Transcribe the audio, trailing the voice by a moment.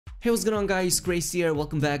Hey, what's going on guys, Khraze here,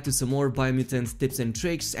 welcome back to some more Biomutant tips and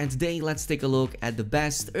tricks, and today let's take a look at the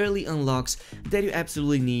best early unlocks that you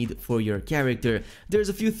absolutely need for your character. There's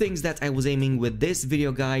a few things that I was aiming with this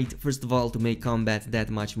video guide. First of all, to make combat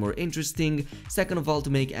that much more interesting, second of all,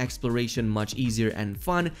 to make exploration much easier and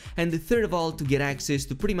fun, and third of all, to get access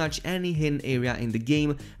to pretty much any hidden area in the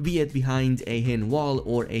game, be it behind a hidden wall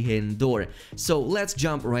or a hidden door. So let's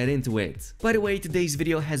jump right into it. By the way, today's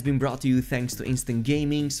video has been brought to you thanks to Instant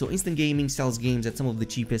Gaming. So Instant Gaming sells games at some of the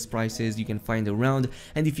cheapest prices you can find around,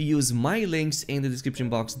 and if you use my links in the description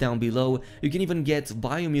box down below, you can even get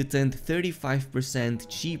Biomutant 35%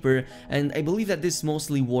 cheaper. And I believe that this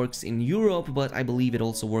mostly works in Europe, but I believe it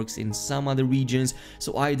also works in some other regions,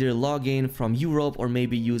 so either log in from Europe or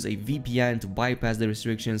maybe use a VPN to bypass the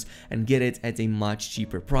restrictions and get it at a much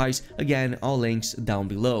cheaper price. Again, all links down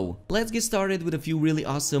below. Let's get started with a few really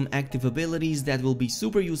awesome active abilities that will be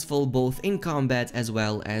super useful both in combat as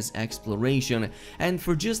well as exploration. And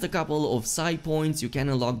for just a couple of side points, you can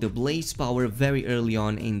unlock the blaze power very early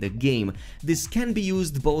on in the game. This can be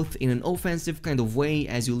used both in an offensive kind of way,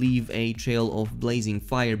 as you leave a trail of blazing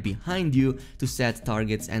fire behind you to set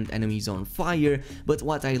targets and enemies on fire, but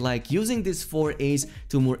what I like using this for is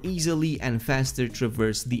to more easily and faster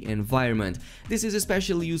traverse the environment. This is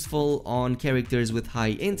especially useful on characters with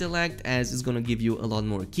high intellect, as it's gonna give you a lot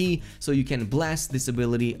more ki, so you can blast this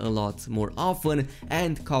ability a lot more often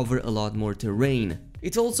and cover a lot more terrain.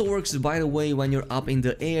 It also works, by the way, when you're up in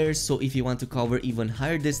the air, so if you want to cover even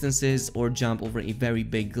higher distances or jump over a very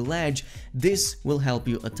big ledge, this will help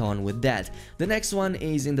you a ton with that. The next one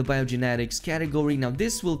is in the biogenetics category. Now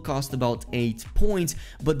this will cost about 8 points,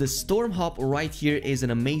 but the storm hop right here is an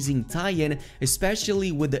amazing tie-in,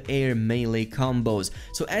 especially with the air melee combos.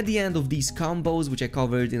 So at the end of these combos, which I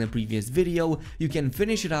covered in a previous video, you can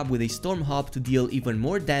finish it up with a storm hop to deal even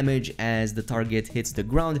more damage as the target hits the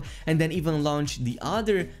ground, and then even launch the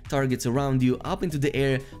other targets around you up into the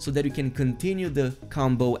air so that you can continue the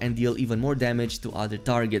combo and deal even more damage to other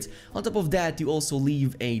targets. On top of that, you also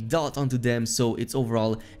leave a dot onto them, so it's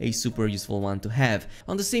overall a super useful one to have.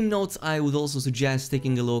 On the same note, I would also suggest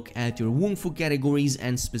taking a look at your Wung Fu categories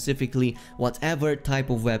and specifically whatever type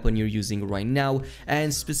of weapon you're using right now,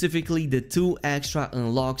 and specifically the 2 extra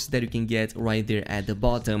unlocks that you can get right there at the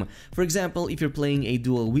bottom. For example, if you're playing a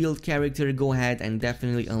dual wield character, go ahead and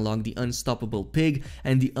definitely unlock the Unstoppable Pig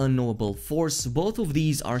and the Unknowable Force. Both of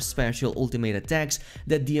these are special ultimate attacks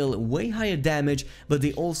that deal way higher damage, but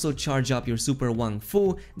they also charge up your super Wung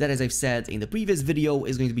Fu that, as I've said in the previous video,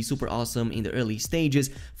 is going to be super awesome in the early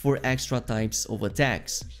stages for extra types of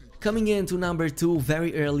attacks. Coming in to number 2,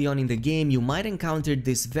 very early on in the game, you might encounter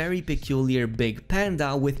this very peculiar big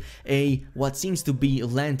panda with a what seems to be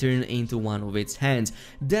lantern into one of its hands.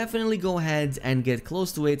 Definitely go ahead and get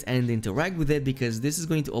close to it and interact with it, because this is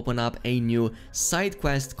going to open up a new side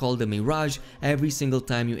quest called the Mirage every single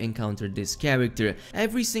time you encounter this character.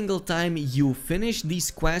 Every single time you finish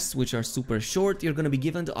these quests, which are super short, you're going to be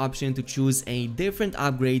given the option to choose a different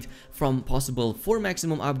upgrade from possible 4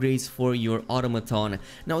 maximum upgrades for your automaton.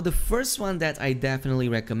 Now the first one that I definitely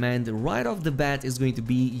recommend right off the bat is going to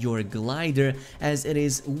be your glider, as it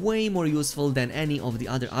is way more useful than any of the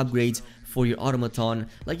other upgrades for your automaton.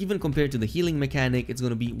 Like, even compared to the healing mechanic, it's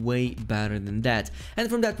gonna be way better than that. And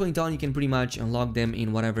from that point on, you can pretty much unlock them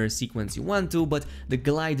in whatever sequence you want to, but the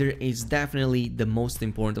glider is definitely the most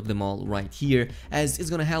important of them all right here, as it's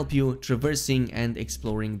gonna help you traversing and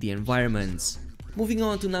exploring the environments. Moving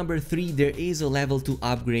on to number 3, there is a level 2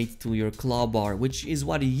 upgrade to your claw bar, which is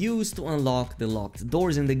what you use to unlock the locked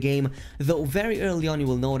doors in the game, though very early on you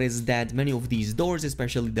will notice that many of these doors,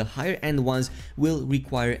 especially the higher end ones, will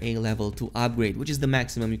require a level 2 upgrade, which is the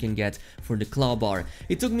maximum you can get for the claw bar.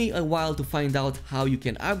 It took me a while to find out how you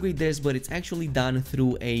can upgrade this, but it's actually done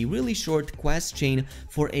through a really short quest chain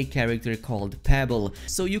for a character called Pebble.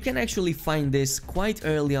 So you can actually find this quite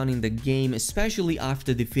early on in the game, especially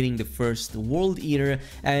after defeating the first World Eater,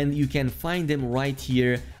 and you can find them right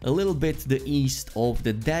here a little bit to the east of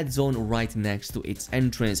the dead zone, right next to its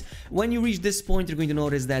entrance. When you reach this point, you're going to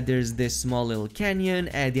notice that there's this small little canyon,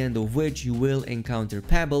 at the end of which you will encounter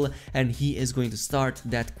Pebble, and he is going to start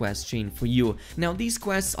that quest chain for you. Now these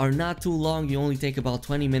quests are not too long, you only take about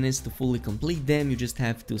 20 minutes to fully complete them. You just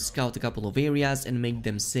have to scout a couple of areas and make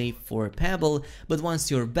them safe for Pebble, but once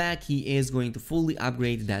you're back, he is going to fully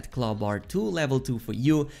upgrade that claw bar to level 2 for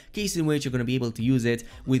you, case in which you're going to be able able to use it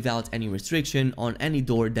without any restriction on any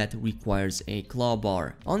door that requires a claw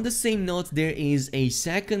bar. On the same note, there is a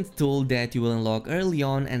second tool that you will unlock early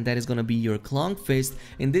on, and that is gonna be your Clonk Fist.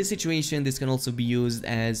 In this situation, this can also be used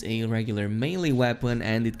as a regular melee weapon,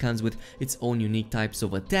 and it comes with its own unique types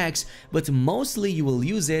of attacks, but mostly you will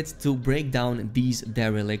use it to break down these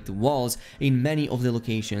derelict walls in many of the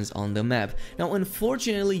locations on the map. Now,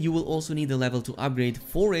 unfortunately, you will also need a level to upgrade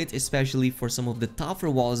for it, especially for some of the tougher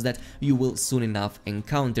walls that you will soon enough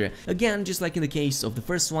encounter. Again, just like in the case of the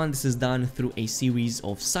first one, this is done through a series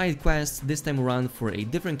of side quests, this time around for a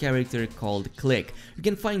different character called Click. You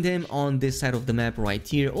can find him on this side of the map right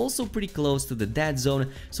here, also pretty close to the dead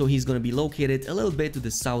zone, so he's gonna be located a little bit to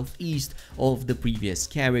the southeast of the previous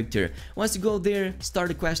character. Once you go there,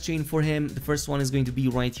 start a quest chain for him. The first one is going to be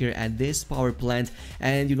right here at this power plant,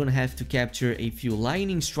 and you're gonna have to capture a few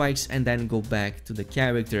lightning strikes and then go back to the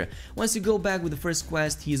character. Once you go back with the first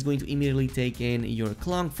quest, he is going to immediately take in your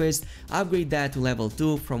Clonk Fist, upgrade that to level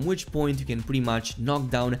 2, from which point you can pretty much knock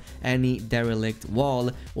down any derelict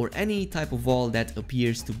wall or any type of wall that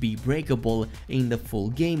appears to be breakable in the full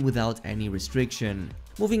game without any restriction.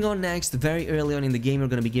 Moving on next, very early on in the game you're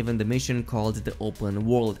gonna be given the mission called the Open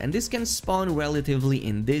World, and this can spawn relatively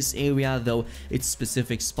in this area, though its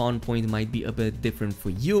specific spawn point might be a bit different for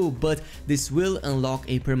you, but this will unlock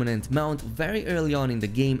a permanent mount very early on in the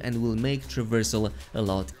game and will make traversal a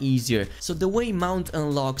lot easier. So the way mount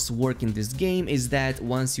unlocks work in this game is that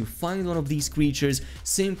once you find one of these creatures,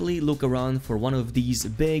 simply look around for one of these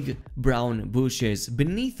big brown bushes,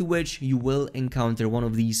 beneath which you will encounter one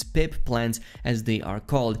of these pip plants, as they are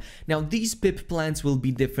called. Now, these pip plants will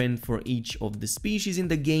be different for each of the species in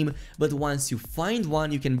the game, but once you find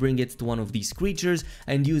one, you can bring it to one of these creatures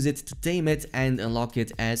and use it to tame it and unlock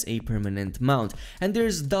it as a permanent mount. And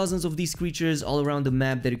there's dozens of these creatures all around the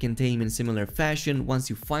map that you can tame in similar fashion. Once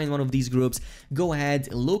you find one of these groups, go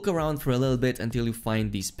ahead, look around for a little bit until you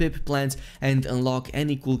find these pip plants and unlock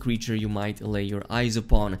any cool creature you might lay your eyes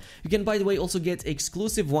upon. You can, by the way, also get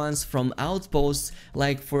exclusive ones from outposts,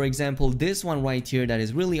 like for example this one right here that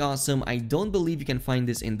is really awesome. I don't believe you can find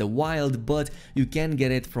this in the wild, but you can get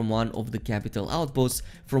it from one of the capital outposts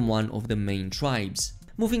from one of the main tribes.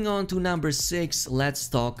 Moving on to number 6, let's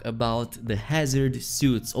talk about the hazard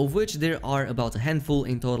suits, of which there are about a handful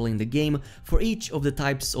in total in the game for each of the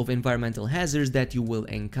types of environmental hazards that you will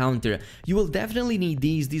encounter. You will definitely need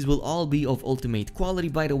these will all be of ultimate quality,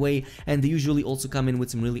 by the way, and they usually also come in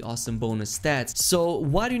with some really awesome bonus stats. So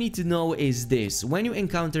what you need to know is this: when you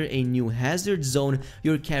encounter a new hazard zone,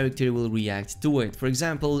 your character will react to it. For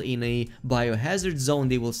example, in a biohazard zone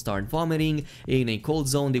they will start vomiting, in a cold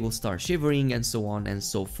zone they will start shivering, and so on and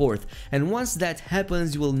so forth. And once that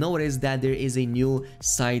happens, you will notice that there is a new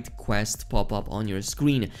side quest pop up on your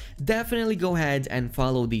screen. Definitely go ahead and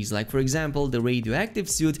follow these. Like for example, the radioactive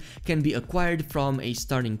suit can be acquired from a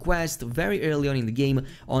starting quest very early on in the game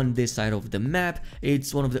on this side of the map.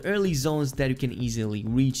 It's one of the early zones that you can easily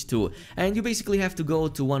reach to, and you basically have to go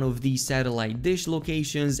to one of these satellite dish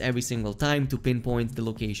locations every single time to pinpoint the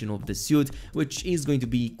location of the suit, which is going to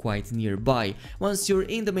be quite nearby. Once you're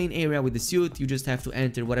in the main area with the suit, you just have to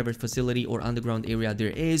enter whatever facility or underground area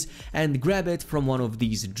there is and grab it from one of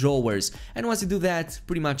these drawers. And once you do that,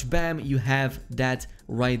 pretty much bam, you have that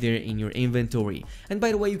right there in your inventory. And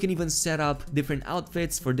by the way, you can even set up different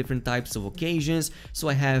outfits for different types of occasions. So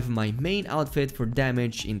I have my main outfit for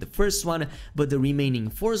damage in the first one, but the remaining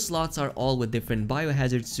 4 slots are all with different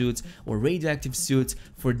biohazard suits or radioactive suits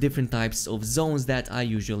for different types of zones that I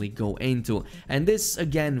usually go into. And this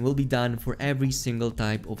again will be done for every single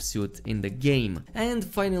type of suit in the game. And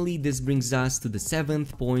finally, this brings us to the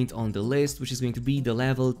 7th point on the list, which is going to be the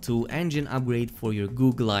level 2 engine upgrade for your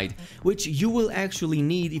Goo Glide, which you will actually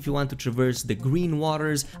need if you want to traverse the green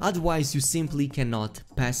waters, otherwise you simply cannot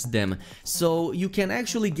pass them. So you can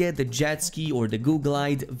actually get the jet ski or the Goo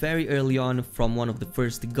Glide very early on from one of the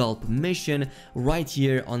first Gulp mission right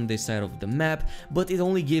here on this side of the map, but it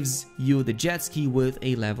only gives you the jet ski with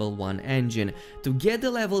a level 1 engine. To get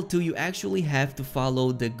the level 2, you actually have to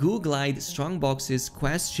follow the Goo Glide Strongbox's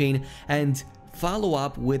quest chain and follow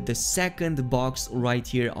up with the second box right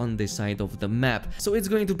here on this side of the map. So it's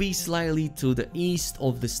going to be slightly to the east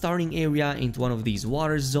of the starting area into one of these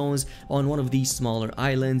water zones on one of these smaller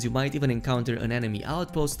islands. You might even encounter an enemy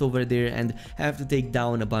outpost over there and have to take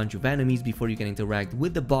down a bunch of enemies before you can interact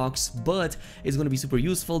with the box, but it's going to be super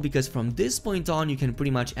useful because from this point on you can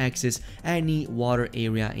pretty much access any water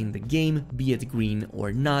area in the game, be it green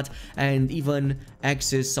or not, and even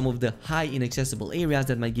access some of the high inaccessible areas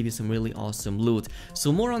that might give you some really awesome loot.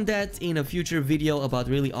 So more on that in a future video about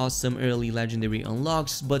really awesome early legendary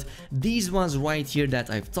unlocks, but these ones right here that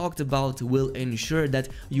I've talked about will ensure that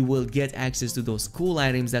you will get access to those cool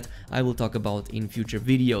items that I will talk about in future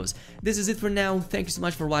videos. This is it for now. Thank you so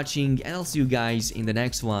much for watching, and I'll see you guys in the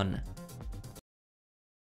next one.